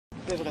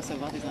peuvent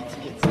recevoir des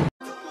antibiotiques.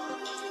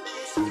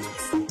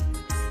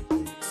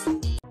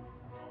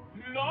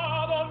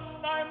 La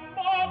donna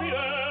immobile,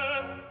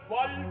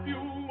 qual più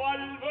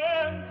al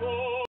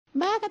vento.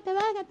 Bájate.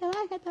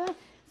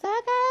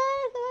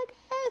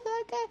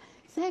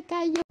 Se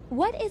cayó.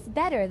 What is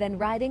better than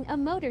riding a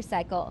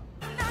motorcycle?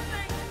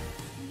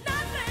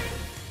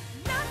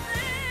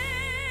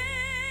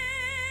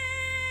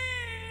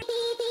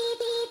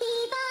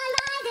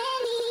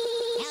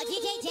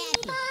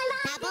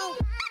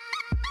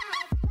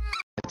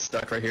 It's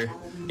stuck right here.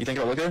 You think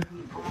it'll look good?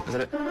 Is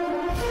that it?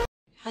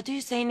 How do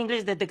you say in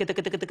English?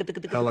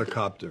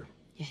 Helicopter.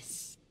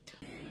 Yes.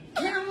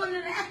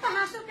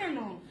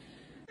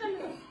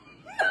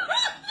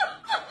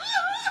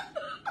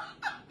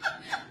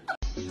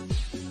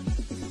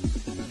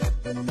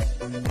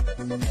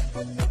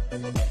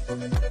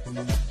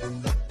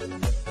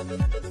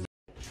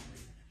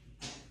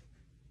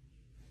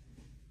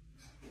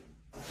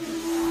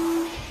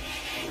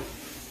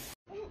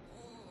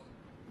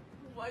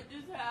 What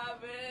just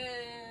happened?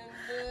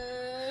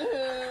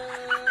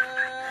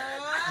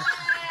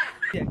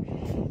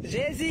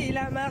 Jésus, il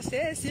a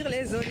marché sur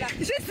les eaux là.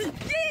 Je suis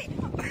pied.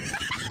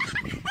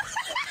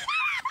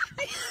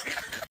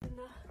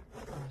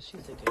 Oh,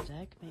 she's a good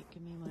egg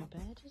making me my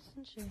bed,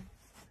 isn't she?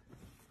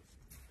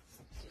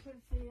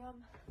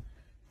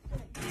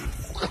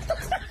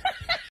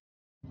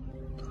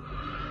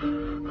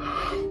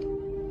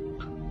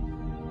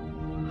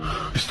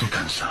 Estoy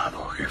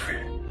cansado, jefe.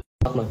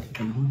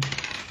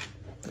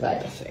 Right,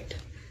 perfekt.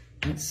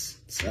 Eins,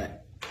 zwei,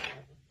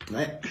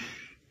 drei.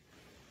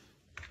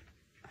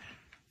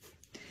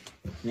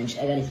 Mensch,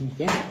 ärger dich nicht,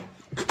 ja?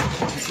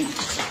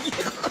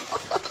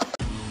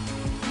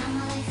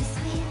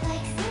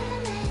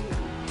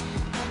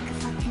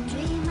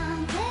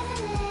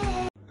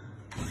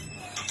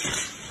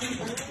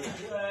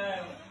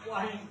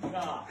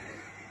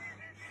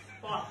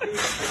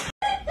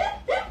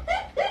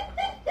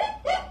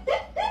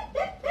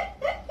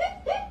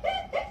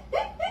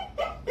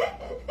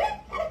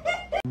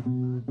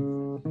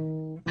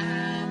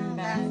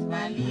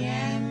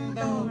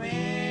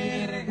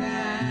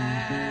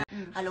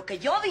 A lo que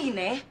yo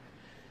vine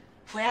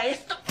fue a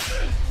esto.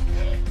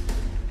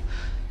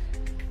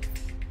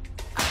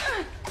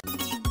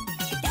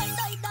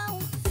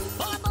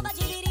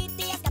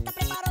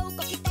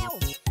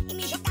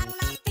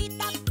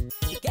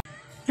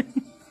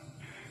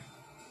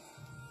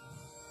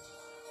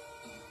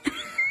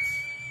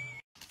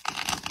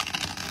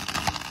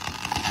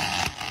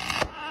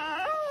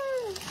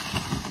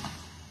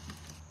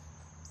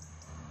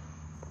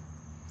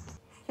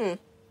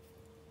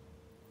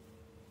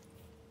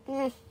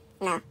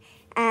 No.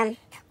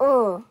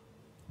 Ooh.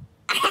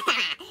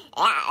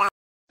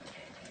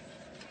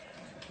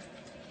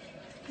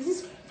 Does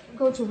this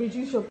go to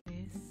reduce your...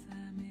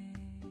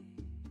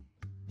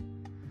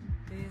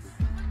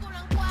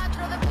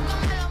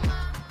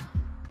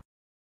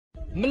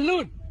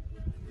 Melon.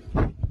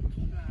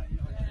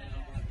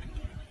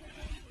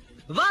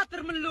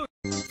 Watermelon.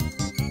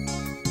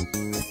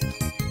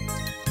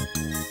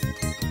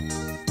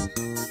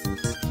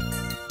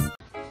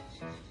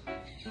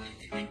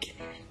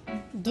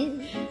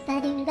 Do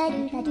ba do ba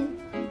do ba do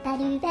ba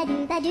do ba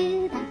do ba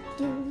do ba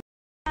do.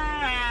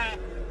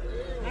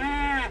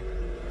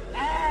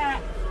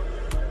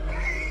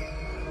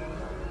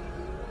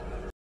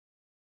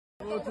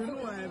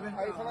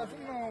 Aí fala assim,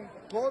 não,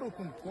 couro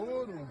com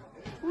couro.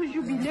 O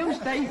jubileu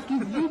está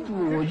esquisito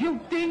hoje, eu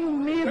tenho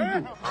medo.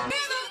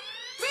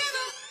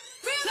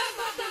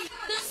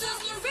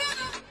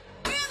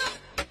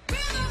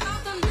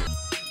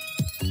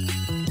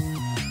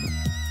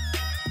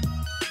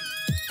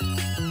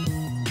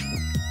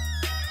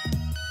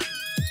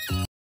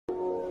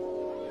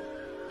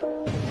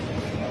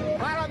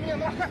 Para, minha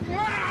Nossa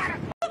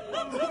Senhora!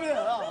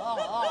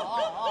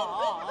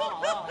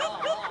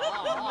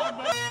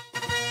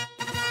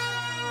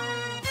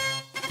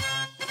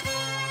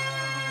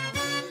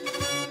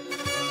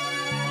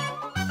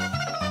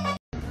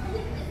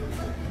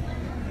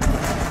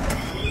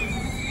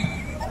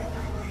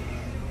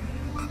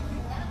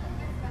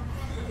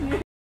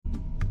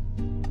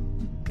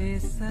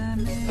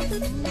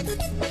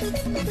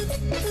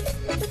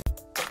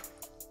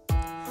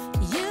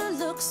 You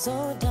look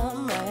so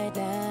dumb right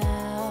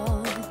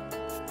now.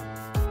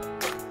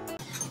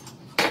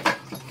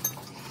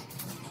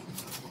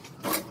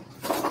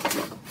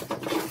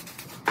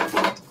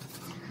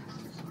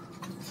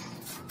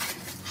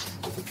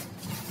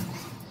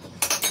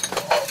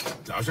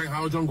早上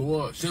好，中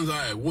国！现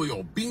在我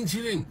有冰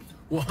淇淋，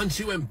我很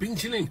喜欢冰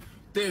淇淋，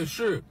但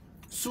是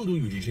速度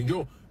与激情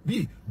就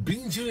比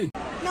冰淇淋。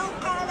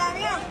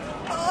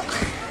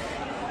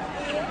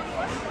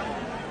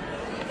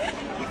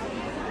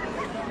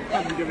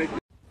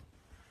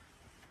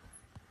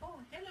Oh,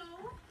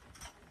 hello.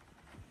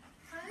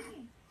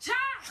 Hi.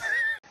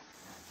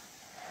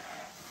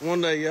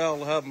 One day y'all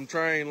will have them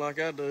trained like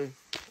I do.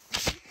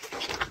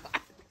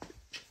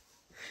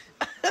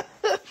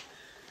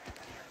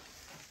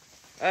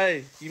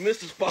 Hey, you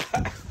missed a spot.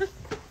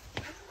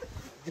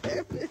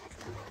 Damn it.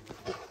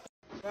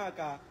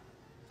 Acá.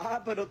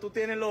 Ah, pero tú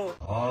tienes los...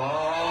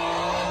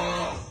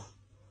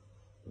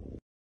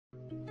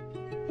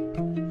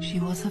 She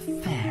was a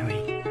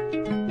fairy.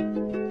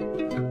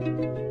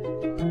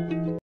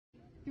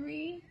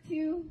 3,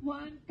 2,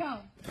 1,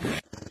 go.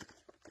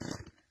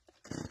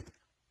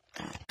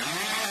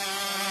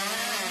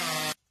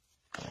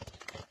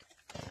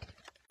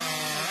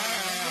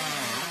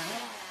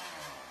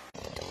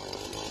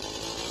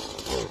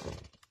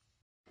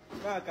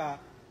 Acá.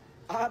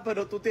 Ah,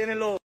 pero tú tienes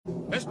los...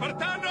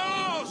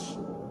 ¡Espartanos!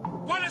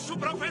 ¿Cuál es su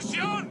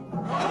profesión?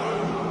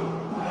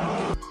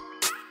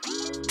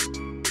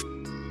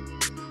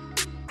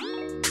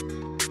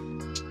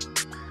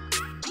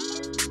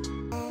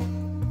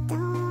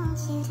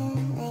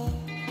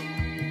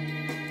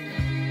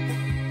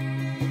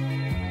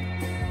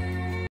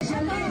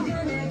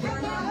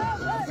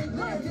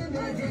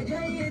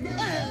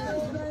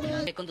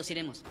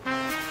 Conduciremos.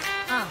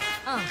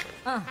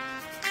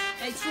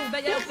 Hey, true,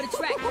 better up for the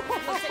track. We'll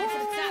take it to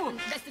the top.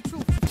 That's the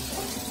truth.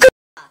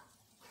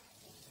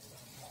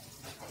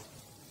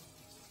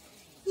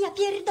 Ja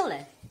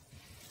pierdolę.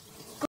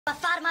 Kurwa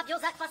farma,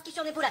 biozak, was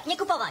kiszony burak. Nie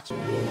kupować.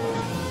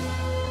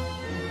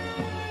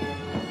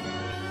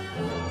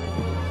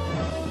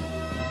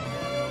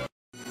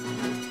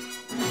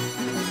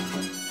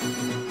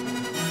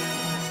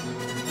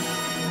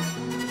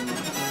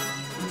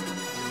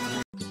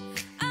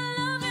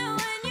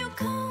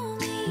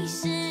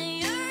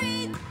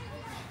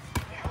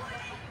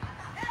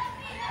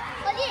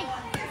 Olha,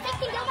 você tem que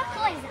entender uma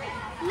coisa.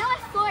 Não é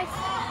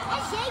força, é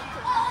jeito.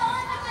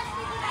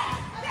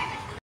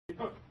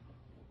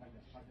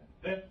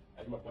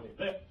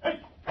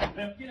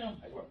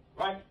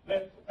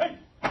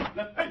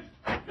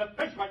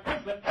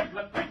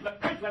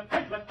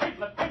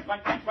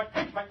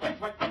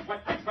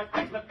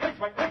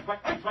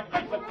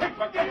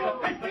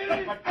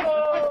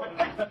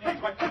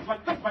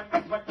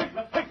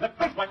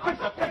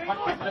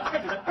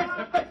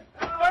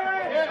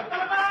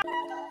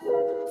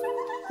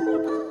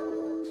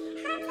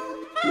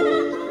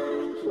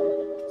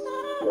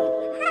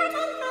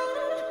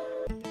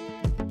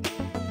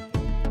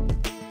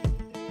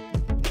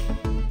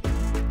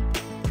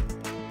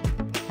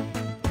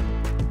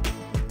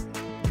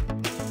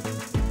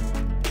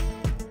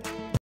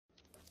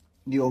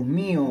 Dios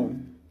mío,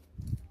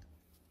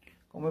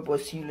 ¿cómo es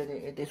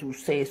posible este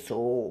suceso?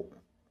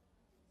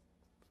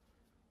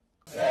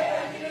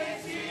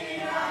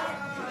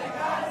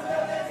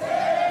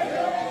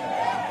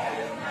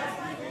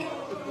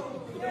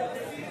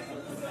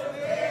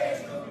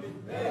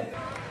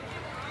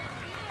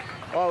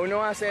 Oh,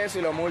 uno hace eso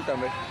y lo multan,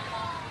 ¿ves?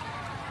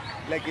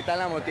 Le quitan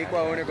la motico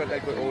a uno y con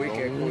el... Uy,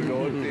 qué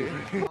culote.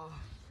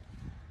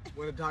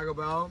 What to talk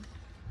about?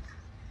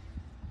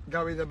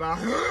 Got me the about.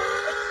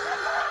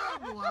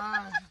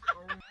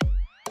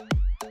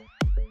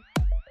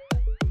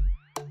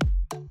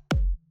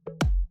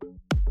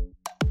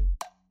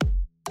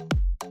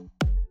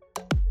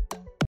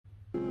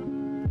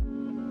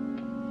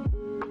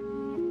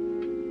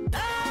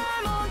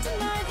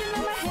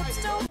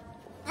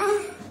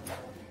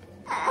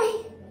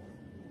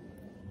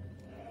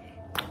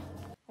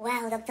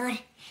 Wow, doctor,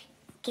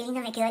 qué lindo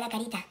me quedó la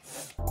carita.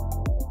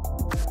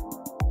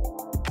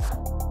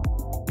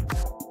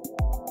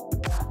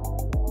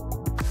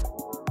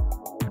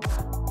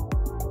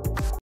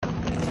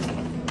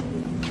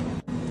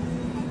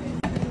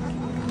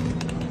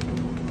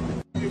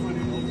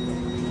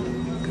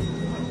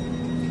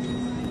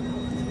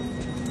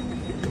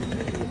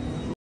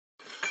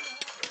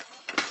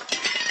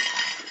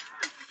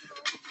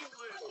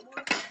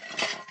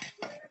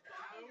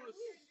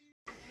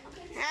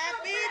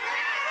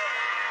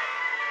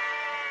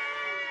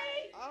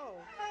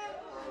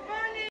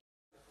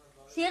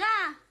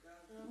 Siga,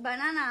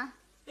 banana.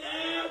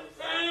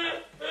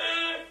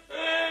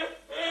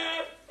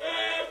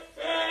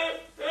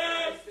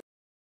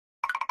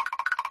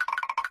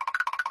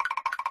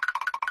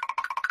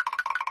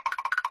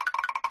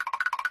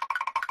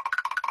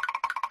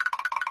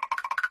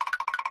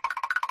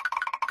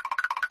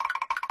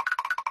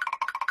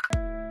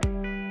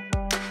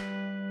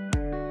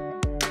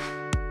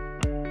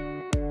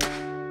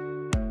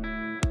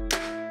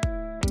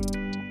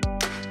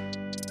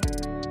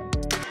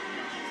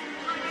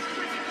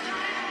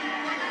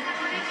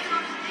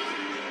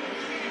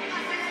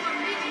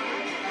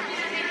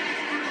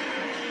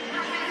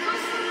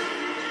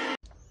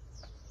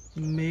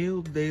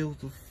 Meu Deus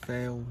do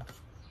céu.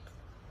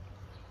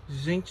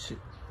 Gente,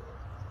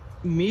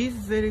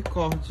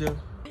 misericórdia.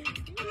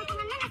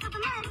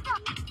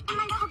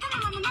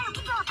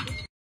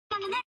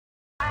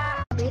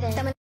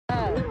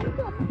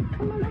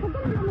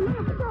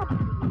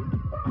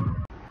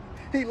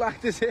 He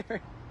locked his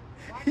hair.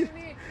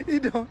 He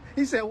don't.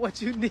 He said,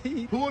 "What you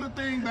need?" Pull the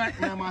thing back,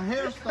 man. My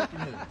hair's stuck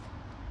in here.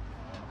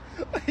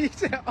 He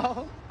said,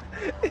 "Oh."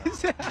 He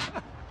said.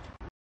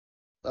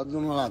 Esta tú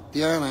no la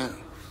tienes.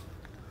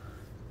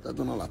 Esta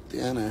tú no la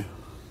tienes.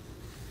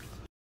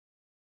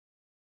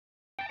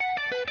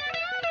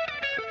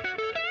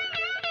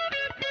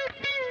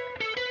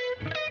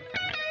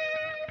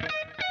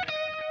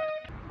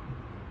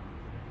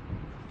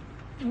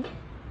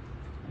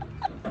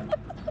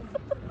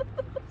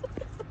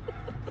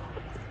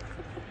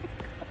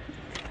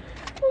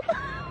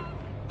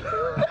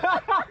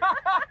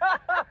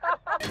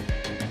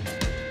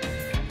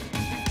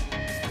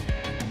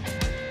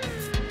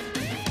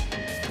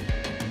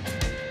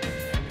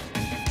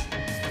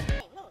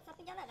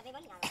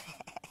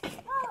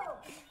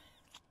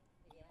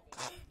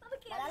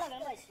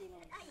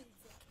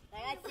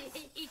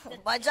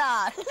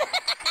 Baca.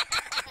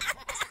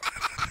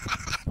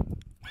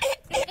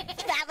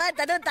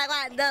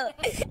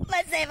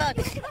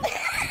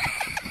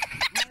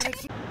 Tak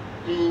masih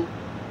who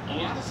a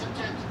lot of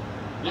sometimes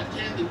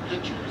left-handed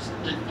pitchers,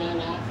 they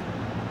fall off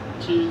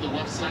to the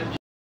left side of the